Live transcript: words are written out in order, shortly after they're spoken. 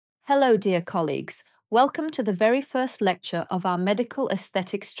Hello, dear colleagues. Welcome to the very first lecture of our Medical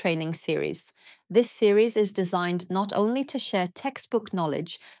Aesthetics Training Series. This series is designed not only to share textbook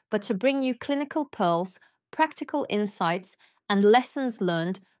knowledge, but to bring you clinical pearls, practical insights, and lessons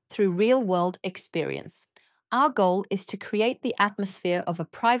learned through real-world experience. Our goal is to create the atmosphere of a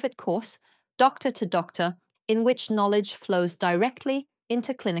private course, doctor to doctor, in which knowledge flows directly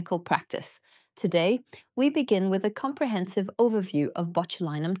into clinical practice. Today, we begin with a comprehensive overview of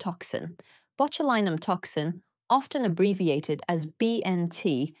botulinum toxin. Botulinum toxin, often abbreviated as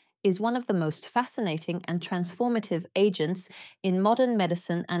BNT, is one of the most fascinating and transformative agents in modern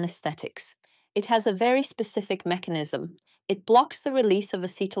medicine and aesthetics. It has a very specific mechanism. It blocks the release of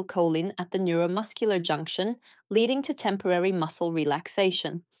acetylcholine at the neuromuscular junction, leading to temporary muscle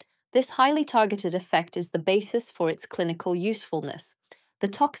relaxation. This highly targeted effect is the basis for its clinical usefulness. The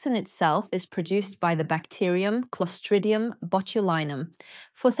toxin itself is produced by the bacterium Clostridium botulinum.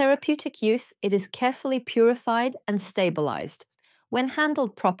 For therapeutic use, it is carefully purified and stabilized. When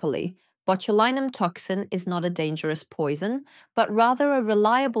handled properly, botulinum toxin is not a dangerous poison, but rather a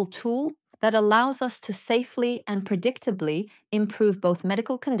reliable tool that allows us to safely and predictably improve both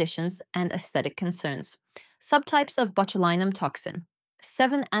medical conditions and aesthetic concerns. Subtypes of botulinum toxin.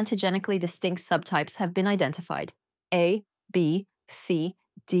 7 antigenically distinct subtypes have been identified: A, B, C,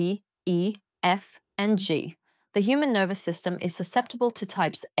 D, E, F, and G. The human nervous system is susceptible to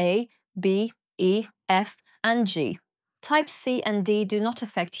types A, B, E, F, and G. Types C and D do not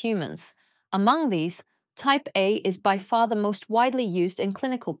affect humans. Among these, type A is by far the most widely used in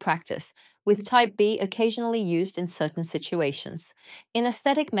clinical practice, with type B occasionally used in certain situations. In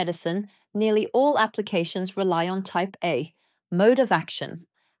aesthetic medicine, nearly all applications rely on type A. Mode of action.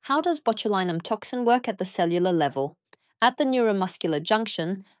 How does botulinum toxin work at the cellular level? At the neuromuscular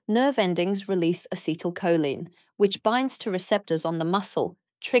junction, nerve endings release acetylcholine, which binds to receptors on the muscle,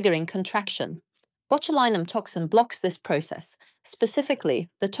 triggering contraction. Botulinum toxin blocks this process.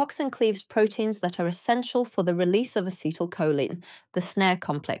 Specifically, the toxin cleaves proteins that are essential for the release of acetylcholine, the snare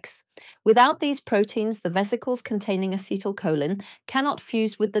complex. Without these proteins, the vesicles containing acetylcholine cannot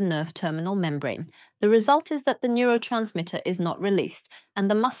fuse with the nerve terminal membrane. The result is that the neurotransmitter is not released, and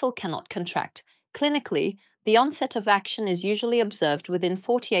the muscle cannot contract. Clinically, the onset of action is usually observed within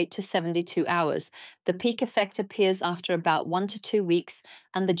 48 to 72 hours. The peak effect appears after about 1 to 2 weeks,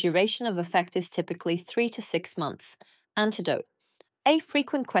 and the duration of effect is typically 3 to 6 months. Antidote. A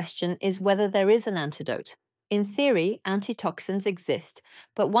frequent question is whether there is an antidote. In theory, antitoxins exist,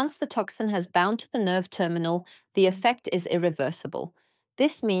 but once the toxin has bound to the nerve terminal, the effect is irreversible.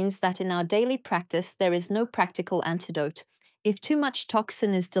 This means that in our daily practice, there is no practical antidote. If too much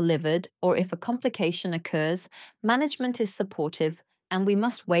toxin is delivered or if a complication occurs, management is supportive, and we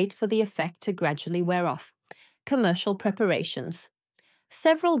must wait for the effect to gradually wear off. Commercial preparations.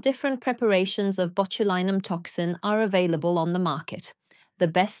 Several different preparations of botulinum toxin are available on the market. The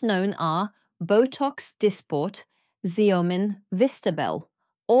best known are Botox Dysport, Xeomin Vistabel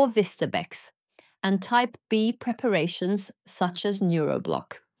or Vistabex, and type B preparations such as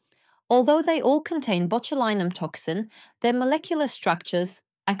Neuroblock. Although they all contain botulinum toxin, their molecular structures,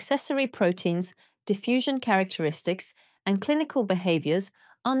 accessory proteins, diffusion characteristics, and clinical behaviors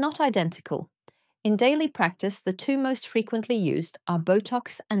are not identical. In daily practice, the two most frequently used are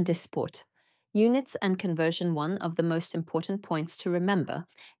Botox and Dysport. Units and conversion. One of the most important points to remember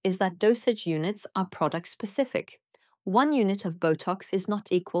is that dosage units are product-specific. 1 unit of Botox is not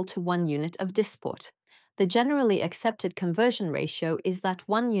equal to 1 unit of Dysport. The generally accepted conversion ratio is that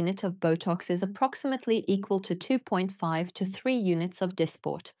 1 unit of Botox is approximately equal to 2.5 to 3 units of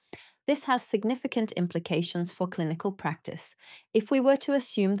Dysport. This has significant implications for clinical practice. If we were to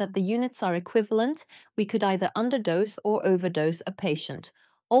assume that the units are equivalent, we could either underdose or overdose a patient.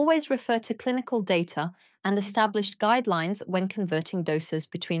 Always refer to clinical data and established guidelines when converting doses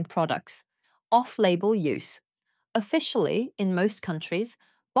between products. Off-label use. Officially, in most countries,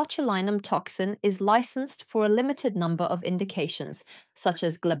 botulinum toxin is licensed for a limited number of indications, such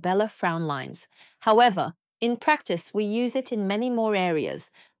as glabellar frown lines. However, in practice, we use it in many more areas: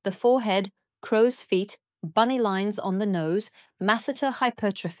 the forehead, crow's feet, bunny lines on the nose, masseter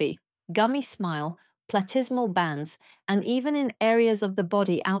hypertrophy, gummy smile, platysmal bands, and even in areas of the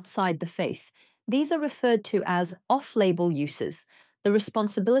body outside the face. These are referred to as off-label uses. The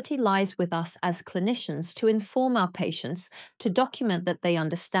responsibility lies with us as clinicians to inform our patients, to document that they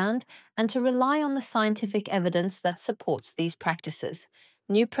understand, and to rely on the scientific evidence that supports these practices.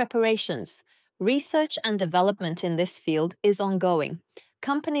 New preparations. Research and development in this field is ongoing.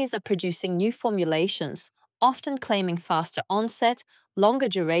 Companies are producing new formulations, often claiming faster onset, longer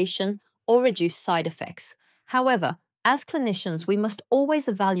duration, or reduced side effects. However, As clinicians, we must always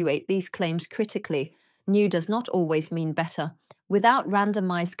evaluate these claims critically. New does not always mean better. Without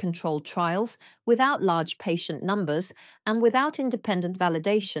randomized controlled trials, without large patient numbers, and without independent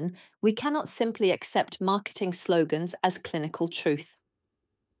validation, we cannot simply accept marketing slogans as clinical truth.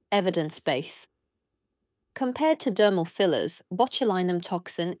 Evidence base. Compared to dermal fillers, botulinum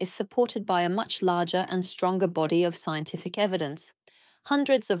toxin is supported by a much larger and stronger body of scientific evidence.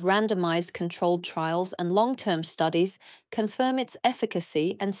 Hundreds of randomized controlled trials and long-term studies confirm its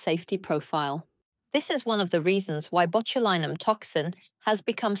efficacy and safety profile. This is one of the reasons why botulinum toxin has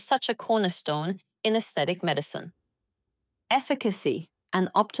become such a cornerstone in aesthetic medicine. Efficacy and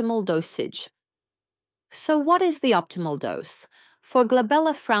optimal dosage. So what is the optimal dose? For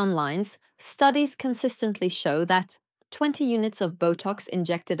glabellar frown lines, studies consistently show that 20 units of Botox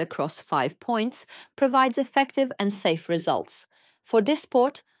injected across 5 points provides effective and safe results. For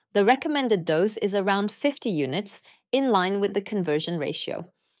Dysport, the recommended dose is around 50 units, in line with the conversion ratio.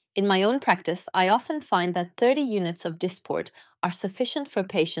 In my own practice, I often find that 30 units of Dysport are sufficient for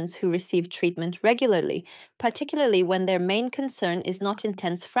patients who receive treatment regularly, particularly when their main concern is not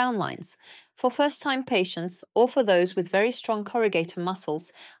intense frown lines. For first-time patients, or for those with very strong corrugator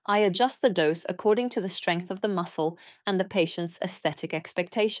muscles, I adjust the dose according to the strength of the muscle and the patient's aesthetic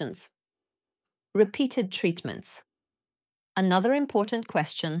expectations. Repeated treatments. Another important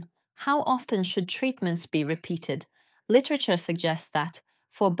question: how often should treatments be repeated? Literature suggests that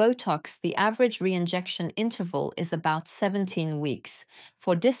for Botox, the average re-injection interval is about 17 weeks.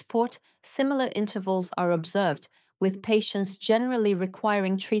 For Dysport, similar intervals are observed, with patients generally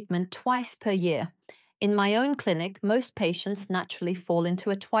requiring treatment twice per year. In my own clinic, most patients naturally fall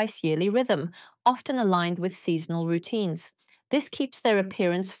into a twice-yearly rhythm, often aligned with seasonal routines. This keeps their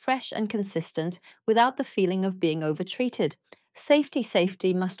appearance fresh and consistent without the feeling of being overtreated.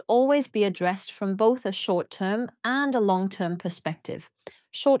 Safety must always be addressed from both a short-term and a long-term perspective.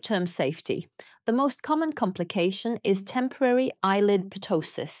 Short-term safety. The most common complication is temporary eyelid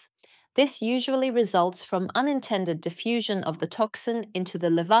ptosis. This usually results from unintended diffusion of the toxin into the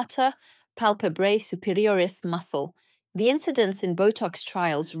levator palpebrae superioris muscle. The incidence in Botox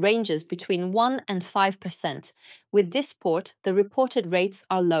trials ranges between 1 and 5%. With Dysport, the reported rates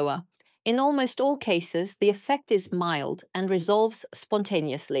are lower. In almost all cases, the effect is mild and resolves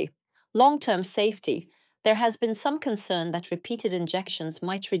spontaneously. Long-term safety. There has been some concern that repeated injections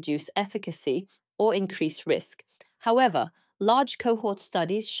might reduce efficacy or increase risk. However, large cohort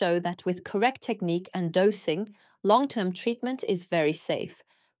studies show that with correct technique and dosing, long-term treatment is very safe.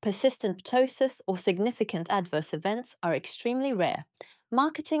 Persistent ptosis or significant adverse events are extremely rare.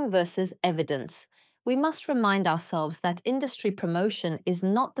 Marketing versus evidence. We must remind ourselves that industry promotion is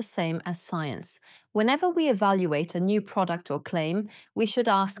not the same as science. Whenever we evaluate a new product or claim, we should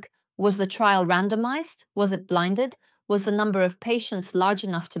ask, was the trial randomized? Was it blinded? Was the number of patients large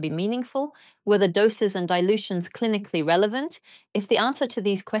enough to be meaningful? Were the doses and dilutions clinically relevant? If the answer to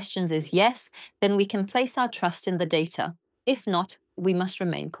these questions is yes, then we can place our trust in the data. If not, we must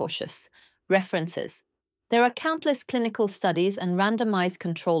remain cautious. References. There are countless clinical studies and randomized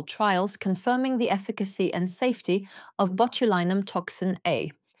controlled trials confirming the efficacy and safety of botulinum toxin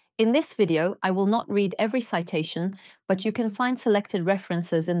A. In this video, I will not read every citation, but you can find selected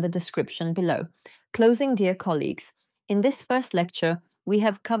references in the description below. Closing, dear colleagues, in this first lecture, we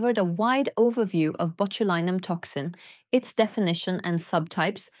have covered a wide overview of botulinum toxin, its definition and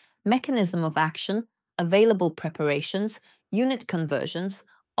subtypes, mechanism of action, available preparations, unit conversions,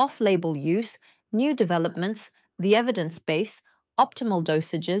 off-label use, new developments, the evidence base, optimal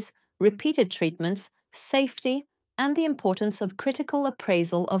dosages, repeated treatments, safety, and the importance of critical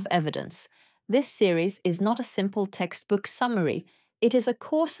appraisal of evidence. This series is not a simple textbook summary. It is a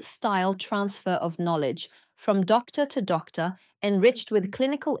course-style transfer of knowledge from doctor to doctor, enriched with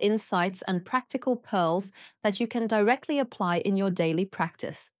clinical insights and practical pearls that you can directly apply in your daily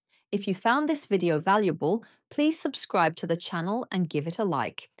practice. If you found this video valuable, please subscribe to the channel and give it a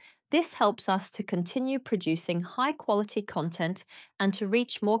like. This helps us to continue producing high-quality content and to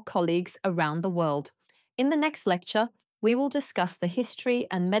reach more colleagues around the world. In the next lecture, we will discuss the history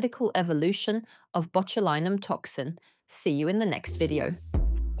and medical evolution of botulinum toxin. See you in the next video.